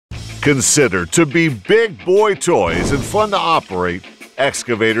Considered to be big boy toys and fun to operate,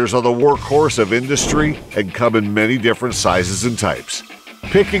 excavators are the workhorse of industry and come in many different sizes and types.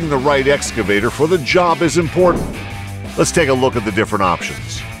 Picking the right excavator for the job is important. Let's take a look at the different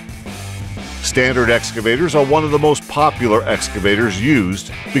options. Standard excavators are one of the most popular excavators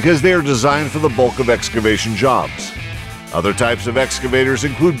used because they are designed for the bulk of excavation jobs. Other types of excavators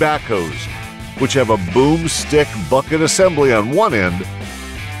include backhoes, which have a boom stick bucket assembly on one end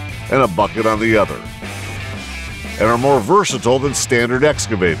and a bucket on the other, and are more versatile than standard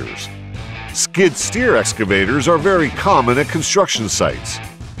excavators. Skid steer excavators are very common at construction sites,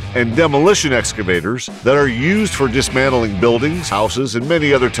 and demolition excavators that are used for dismantling buildings, houses, and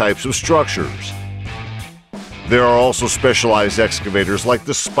many other types of structures. There are also specialized excavators like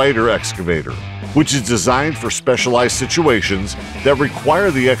the spider excavator, which is designed for specialized situations that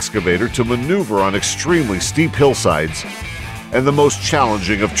require the excavator to maneuver on extremely steep hillsides and the most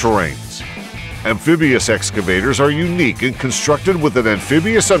challenging of terrains. Amphibious excavators are unique and constructed with an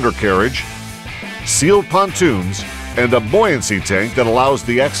amphibious undercarriage, sealed pontoons, and a buoyancy tank that allows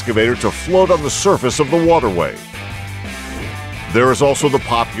the excavator to float on the surface of the waterway. There is also the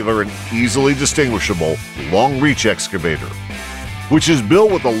popular and easily distinguishable long-reach excavator, which is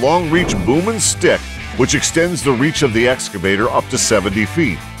built with a long-reach boom and stick which extends the reach of the excavator up to 70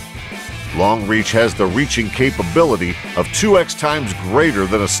 feet. Long reach has the reaching capability of 2x times greater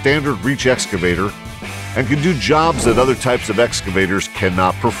than a standard reach excavator and can do jobs that other types of excavators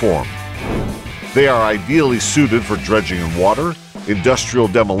cannot perform. They are ideally suited for dredging in water, industrial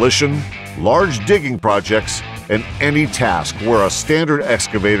demolition, large digging projects, and any task where a standard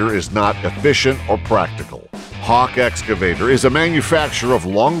excavator is not efficient or practical. Hawk Excavator is a manufacturer of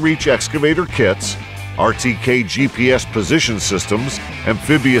long-reach excavator kits, RTK GPS position systems,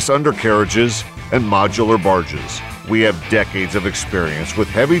 amphibious undercarriages, and modular barges. We have decades of experience with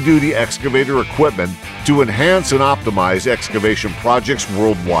heavy-duty excavator equipment to enhance and optimize excavation projects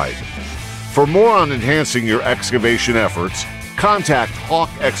worldwide. For more on enhancing your excavation efforts, contact Hawk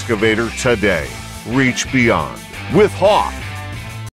Excavator today. Reach beyond with Hawk.